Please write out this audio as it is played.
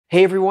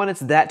Hey everyone,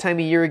 it's that time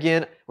of year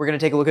again. We're going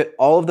to take a look at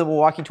all of the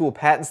Milwaukee Tool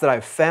patents that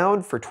I've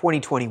found for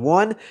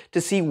 2021 to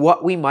see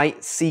what we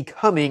might see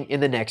coming in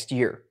the next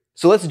year.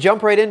 So let's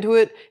jump right into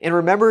it, and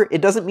remember,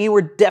 it doesn't mean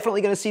we're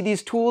definitely going to see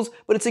these tools,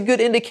 but it's a good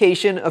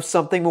indication of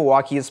something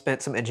Milwaukee has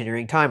spent some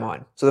engineering time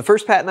on. So the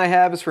first patent I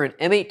have is for an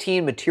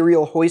M18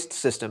 Material Hoist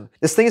system.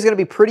 This thing is going to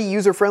be pretty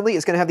user-friendly.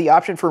 It's going to have the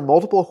option for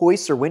multiple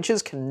hoists or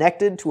winches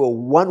connected to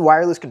one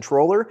wireless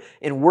controller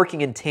and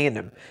working in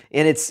tandem.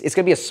 And it's going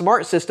to be a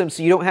smart system,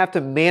 so you don't have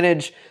to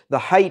manage the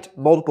height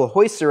multiple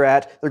hoists are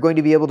at. They're going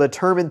to be able to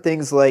determine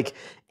things like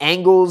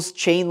angles,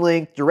 chain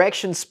length,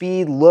 direction,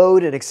 speed,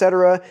 load, and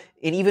etc.,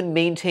 and even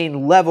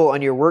maintain level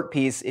on your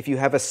workpiece if you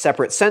have a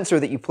separate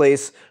sensor that you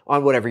place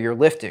on whatever you're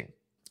lifting.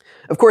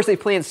 Of course, they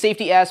planned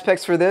safety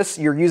aspects for this.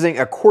 You're using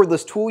a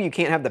cordless tool. You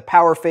can't have the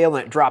power fail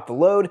and it drop the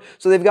load,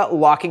 so they've got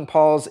locking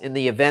paws in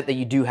the event that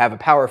you do have a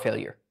power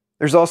failure.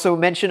 There's also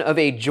mention of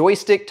a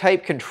joystick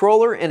type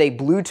controller and a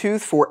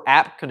Bluetooth for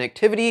app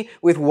connectivity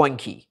with one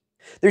key.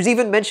 There's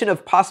even mention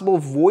of possible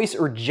voice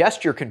or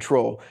gesture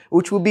control,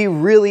 which would be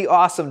really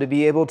awesome to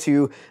be able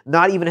to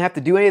not even have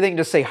to do anything,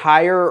 just say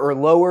higher or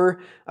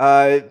lower,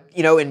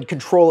 and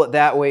control it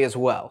that way as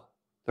well.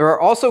 There are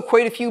also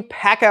quite a few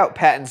Packout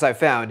patents I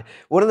found.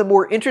 One of the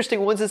more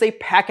interesting ones is a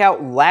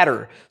Packout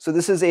Ladder. So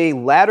this is a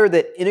ladder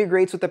that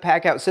integrates with the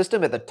Packout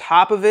system. At the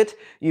top of it,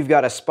 you've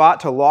got a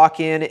spot to lock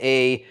in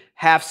a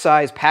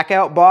half-size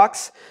Packout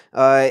box,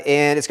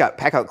 and it's got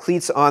Packout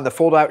cleats on the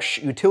fold-out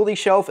utility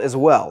shelf as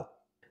well.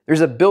 There's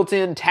a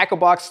built-in tackle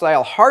box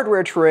style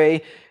hardware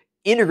tray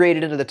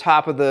integrated into the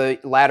top of the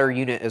ladder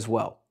unit as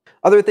well.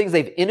 Other things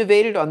they've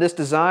innovated on this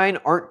design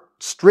aren't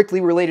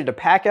strictly related to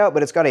Packout,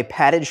 but it's got a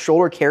padded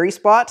shoulder carry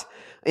spot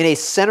and a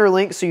center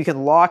link so you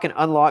can lock and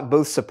unlock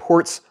both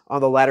supports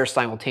on the ladder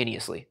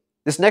simultaneously.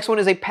 This next one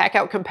is a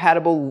Packout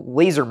compatible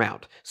laser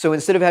mount. So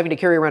instead of having to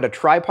carry around a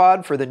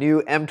tripod for the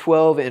new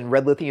M12 and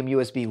red lithium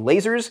USB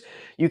lasers,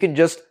 you can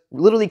just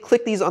literally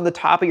click these on the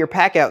top of your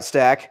Packout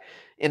stack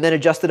and then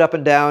adjust it up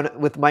and down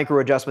with micro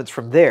adjustments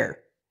from there.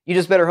 You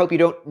just better hope you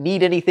don't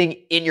need anything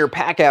in your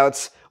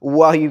Packouts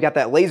while you've got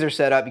that laser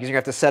set up, because you're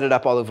going to have to set it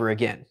up all over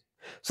again.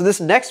 So this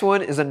next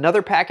one is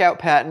another Packout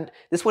patent.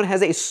 This one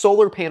has a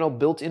solar panel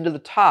built into the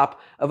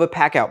top of a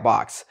Packout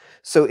box.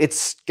 So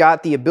it's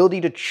got the ability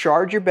to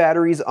charge your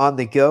batteries on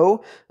the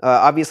go.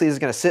 Obviously, this is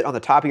going to sit on the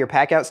top of your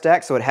Packout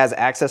stack, so it has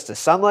access to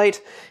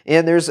sunlight.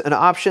 And there's an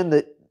option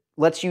that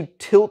lets you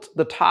tilt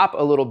the top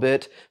a little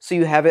bit so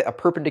you have it a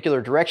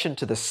perpendicular direction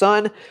to the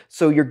sun,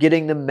 so you're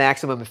getting the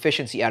maximum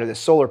efficiency out of this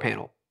solar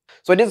panel.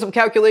 So I did some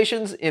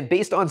calculations, and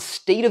based on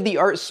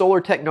state-of-the-art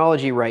solar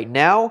technology right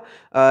now,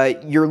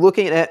 you're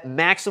looking at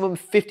maximum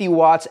 50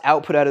 watts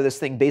output out of this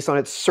thing based on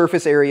its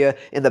surface area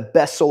and the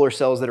best solar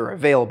cells that are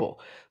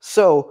available.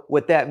 So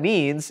what that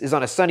means is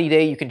on a sunny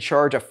day, you can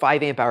charge a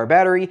 5 amp hour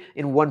battery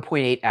in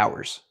 1.8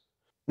 hours.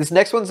 This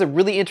next one's a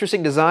really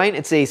interesting design.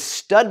 It's a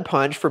stud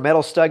punch for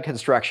metal stud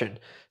construction.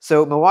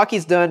 So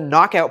Milwaukee's done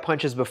knockout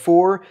punches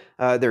before.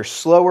 They're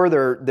slower,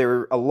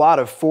 they're a lot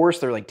of force,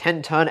 they're like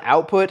 10-ton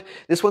output.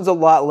 This one's a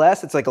lot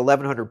less, it's like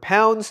 1,100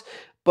 pounds,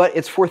 but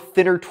it's for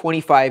thinner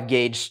 25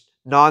 gauge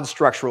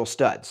non-structural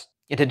studs.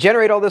 And to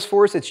generate all this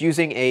force, it's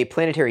using a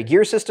planetary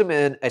gear system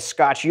and a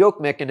Scotch yoke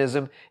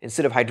mechanism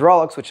instead of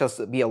hydraulics, which has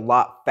to be a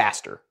lot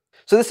faster.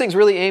 So this thing's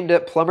really aimed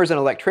at plumbers and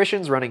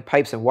electricians running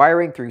pipes and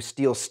wiring through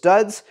steel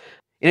studs.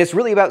 And it's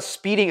really about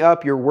speeding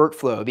up your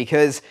workflow,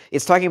 because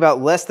it's talking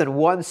about less than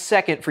 1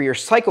 second for your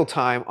cycle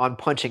time on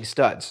punching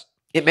studs.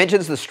 It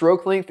mentions the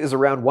stroke length is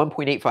around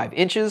 1.85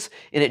 inches,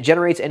 and it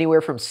generates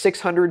anywhere from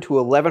 600 to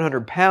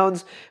 1,100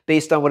 pounds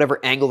based on whatever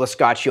angle the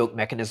Scotch yoke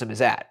mechanism is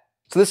at.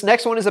 So this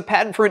next one is a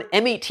patent for an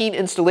M18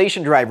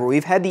 installation driver.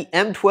 We've had the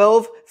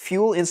M12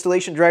 fuel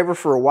installation driver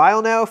for a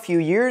while now, a few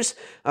years.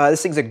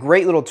 This thing's a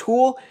great little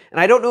tool, and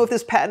I don't know if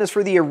this patent is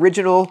for the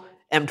original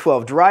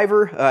M12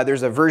 driver.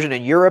 There's a version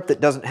in Europe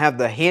that doesn't have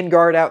the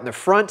handguard out in the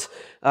front,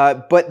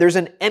 but there's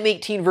an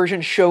M18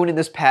 version shown in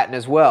this patent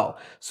as well.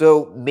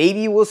 So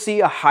maybe we'll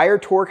see a higher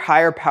torque,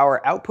 higher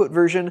power output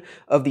version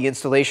of the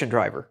installation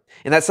driver.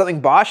 And that's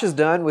something Bosch has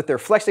done with their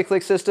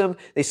FlexiClick system.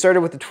 They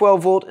started with the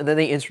 12 volt and then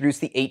they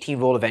introduced the 18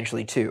 volt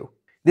eventually too.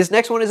 This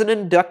next one is an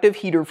inductive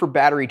heater for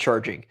battery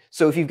charging.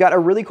 So if you've got a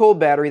really cold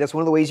battery, that's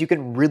one of the ways you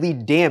can really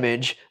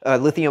damage a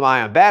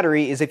lithium-ion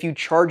battery is if you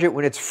charge it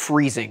when it's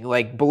freezing,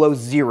 like below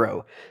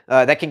zero.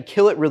 That can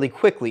kill it really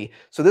quickly.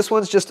 So this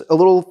one's just a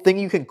little thing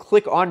you can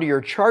click onto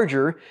your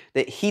charger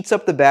that heats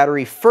up the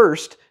battery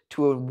first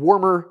to a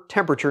warmer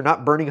temperature,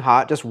 not burning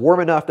hot, just warm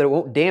enough that it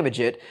won't damage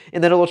it,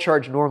 and then it'll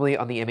charge normally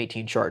on the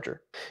M18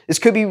 charger. This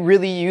could be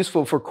really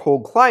useful for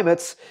cold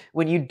climates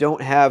when you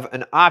don't have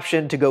an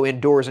option to go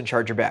indoors and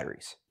charge your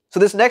batteries. So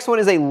this next one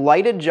is a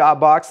lighted job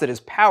box that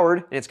is powered,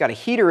 and it's got a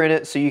heater in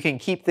it so you can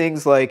keep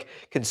things like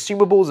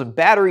consumables and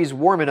batteries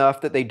warm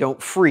enough that they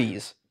don't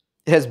freeze.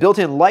 It has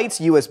built-in lights,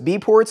 USB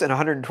ports, and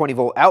 120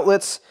 volt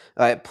outlets.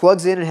 It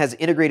plugs in and has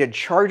integrated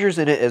chargers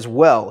in it as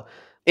well.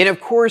 And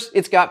of course,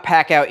 it's got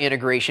Packout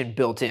integration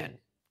built in.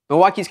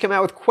 Milwaukee's come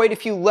out with quite a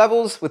few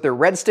levels with their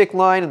red stick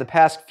line in the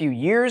past few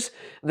years,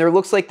 and there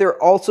looks like they're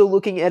also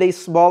looking at a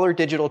smaller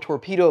digital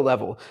torpedo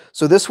level.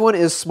 So this one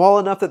is small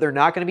enough that they're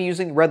not going to be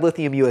using red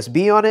lithium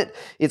USB on it.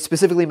 It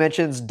specifically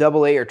mentions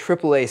AA or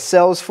AAA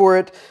cells for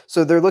it,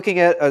 so they're looking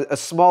at a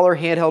smaller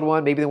handheld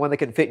one, maybe the one that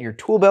can fit in your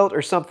tool belt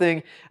or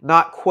something,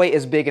 not quite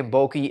as big and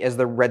bulky as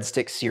the red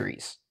stick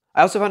series.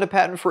 I also found a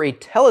patent for a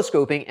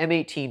telescoping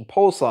M18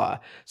 pole saw.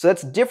 So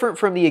that's different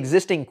from the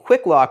existing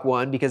quick lock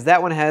one because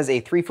that one has a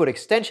 3-foot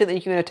extension that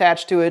you can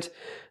attach to it,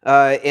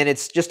 and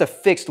it's just a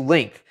fixed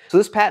length. So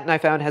this patent I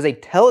found has a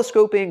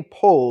telescoping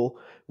pole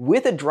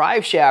with a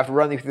drive shaft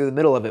running through the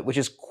middle of it, which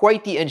is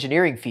quite the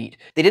engineering feat.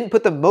 They didn't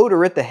put the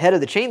motor at the head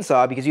of the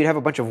chainsaw because you'd have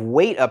a bunch of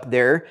weight up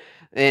there,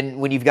 and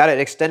when you've got it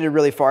extended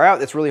really far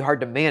out, it's really hard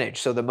to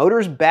manage. So the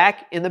motor's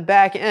back in the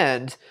back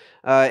end,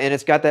 and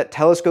it's got that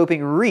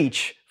telescoping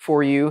reach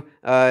for you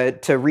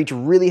to reach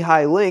really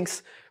high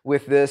lengths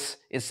with this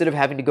instead of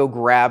having to go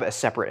grab a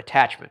separate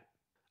attachment.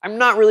 I'm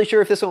not really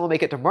sure if this one will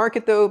make it to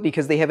market though,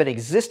 because they have an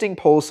existing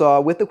pole saw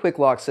with the quick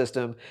lock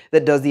system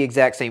that does the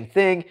exact same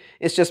thing.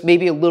 It's just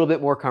maybe a little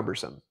bit more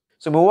cumbersome.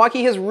 So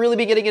Milwaukee has really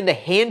been getting into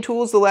hand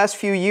tools the last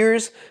few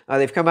years.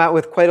 They've come out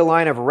with quite a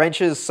line of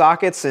wrenches,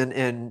 sockets,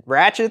 and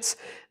ratchets.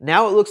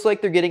 Now it looks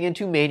like they're getting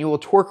into manual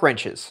torque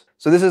wrenches.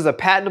 So this is a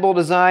patentable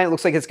design. It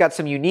looks like it's got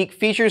some unique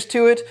features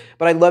to it,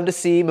 but I'd love to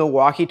see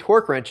Milwaukee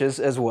torque wrenches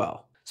as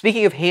well.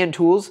 Speaking of hand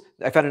tools,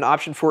 I found an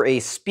option for a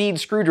speed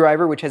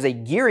screwdriver, which has a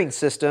gearing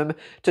system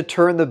to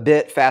turn the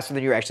bit faster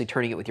than you're actually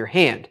turning it with your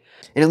hand.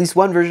 And at least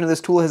one version of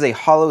this tool has a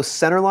hollow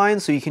center line,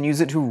 so you can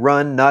use it to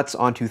run nuts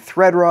onto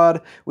thread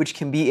rod, which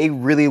can be a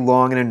really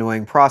long and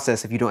annoying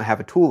process if you don't have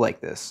a tool like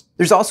this.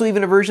 There's also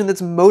even a version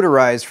that's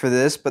motorized for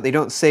this, but they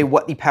don't say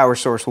what the power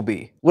source will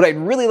be. What I'd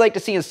really like to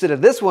see instead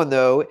of this one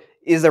though,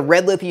 is a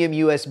red lithium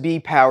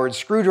USB powered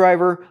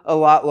screwdriver, a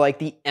lot like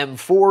the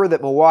M4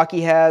 that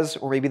Milwaukee has,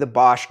 or maybe the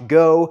Bosch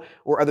Go,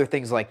 or other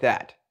things like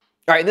that.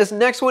 All right, this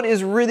next one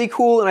is really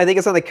cool, and I think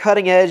it's on the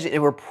cutting edge,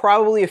 and we're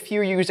probably a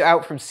few years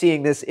out from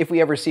seeing this if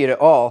we ever see it at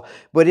all,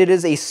 but it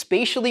is a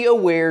spatially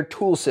aware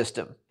tool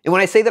system. And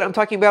when I say that, I'm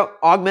talking about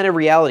augmented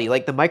reality,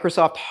 like the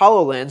Microsoft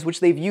HoloLens,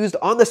 which they've used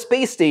on the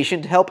space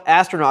station to help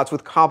astronauts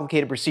with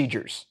complicated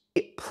procedures.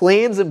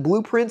 Plans and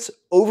blueprints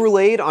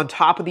overlaid on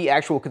top of the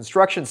actual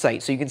construction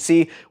site. So you can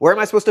see, where am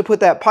I supposed to put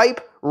that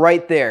pipe?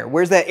 Right there.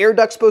 Where's that air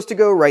duct supposed to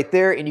go? Right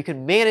there. And you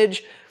can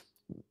manage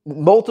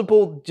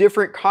multiple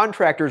different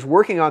contractors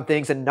working on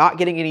things and not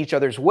getting in each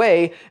other's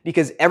way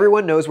because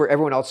everyone knows where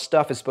everyone else's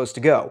stuff is supposed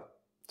to go.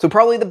 So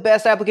probably the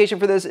best application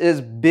for this is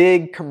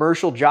big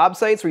commercial job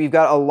sites where you've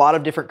got a lot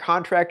of different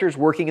contractors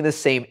working in the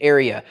same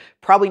area.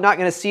 Probably not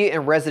going to see it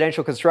in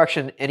residential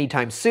construction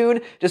anytime soon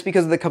just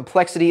because of the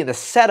complexity and the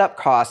setup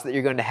costs that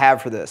you're going to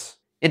have for this.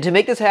 And to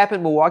make this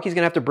happen, Milwaukee's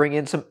going to have to bring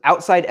in some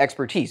outside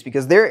expertise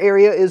because their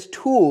area is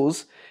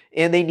tools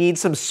and they need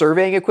some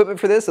surveying equipment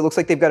for this. It looks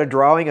like they've got a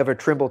drawing of a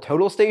Trimble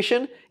total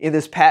station in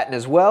this patent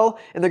as well,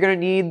 and they're going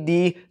to need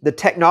the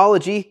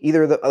technology,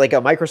 either like a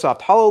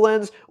Microsoft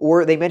HoloLens,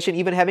 or they mentioned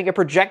even having a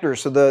projector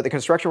so the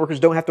construction workers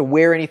don't have to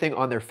wear anything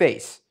on their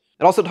face.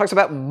 It also talks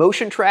about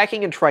motion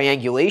tracking and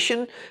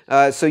triangulation,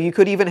 so you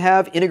could even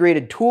have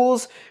integrated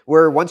tools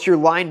where once you're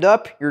lined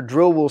up, your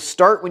drill will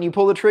start when you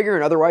pull the trigger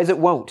and otherwise it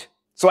won't.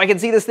 So I can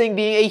see this thing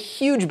being a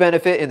huge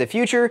benefit in the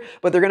future,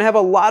 but they're going to have a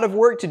lot of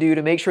work to do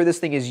to make sure this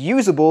thing is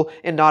usable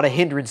and not a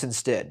hindrance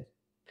instead.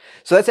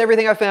 So that's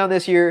everything I found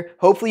this year.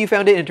 Hopefully you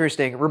found it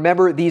interesting.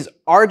 Remember, these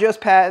are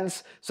just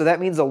patents, so that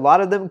means a lot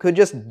of them could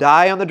just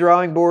die on the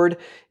drawing board.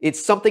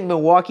 It's something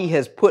Milwaukee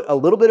has put a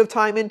little bit of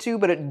time into,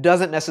 but it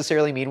doesn't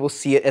necessarily mean we'll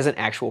see it as an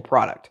actual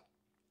product.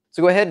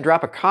 So go ahead and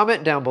drop a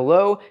comment down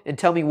below and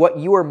tell me what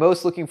you are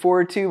most looking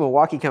forward to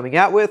Milwaukee coming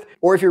out with,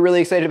 or if you're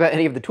really excited about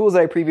any of the tools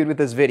that I previewed with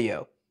this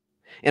video.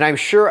 And I'm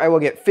sure I will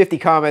get 50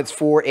 comments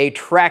for a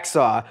track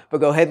saw, but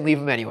go ahead and leave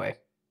them anyway.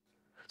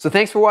 So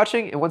thanks for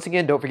watching, and once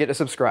again, don't forget to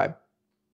subscribe.